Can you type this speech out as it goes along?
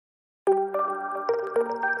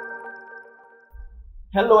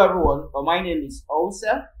Hello everyone, my name is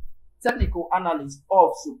Olsa, technical analyst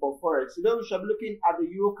of SuperForex. Today we shall be looking at the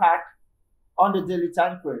EUR CAD on the daily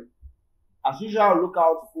time frame. As usual, look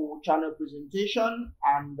out for channel presentation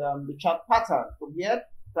and the chart pattern. From here,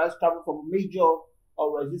 price travel from major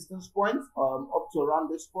resistance point up to around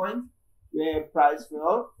this point where price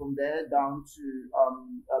fell. From there down to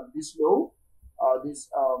this low, this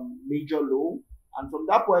major low, and from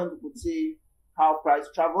that point we could see how price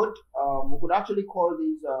traveled. We could actually call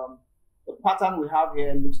this the pattern we have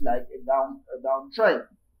here looks like a downtrend,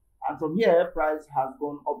 and from here price has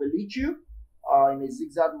gone up a little in a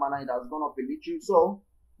zigzag manner. It has gone up a little, so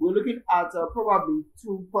we're looking at probably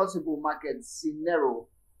two possible market scenarios.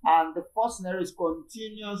 And the first scenario is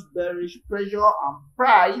continuous bearish pressure and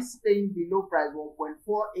price staying below price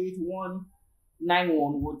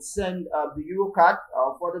 1.48191 would send the EUR CAD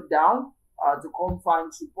further down to come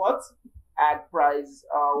find support at price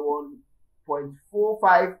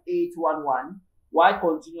 1.45811, while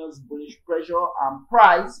continuous bullish pressure and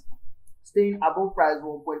price staying above price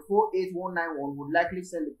 1.48191 would likely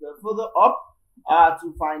send the pair further up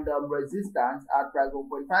to find resistance at price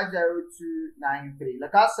 1.50293.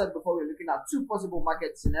 Like I said before, we're looking at two possible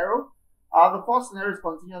market scenarios. The first scenario is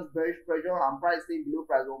continuous bearish pressure and price staying below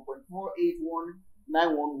price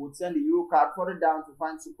 1.48191 would send the EUR CAD further down to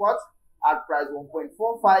find support at price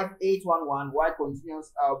 1.45811, while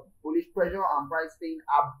continuous bullish pressure and price staying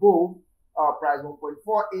above price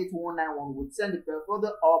 1.48191 would send the pair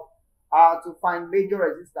further up to find major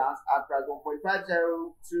resistance at price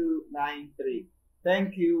 1.50293.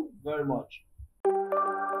 Thank you very much.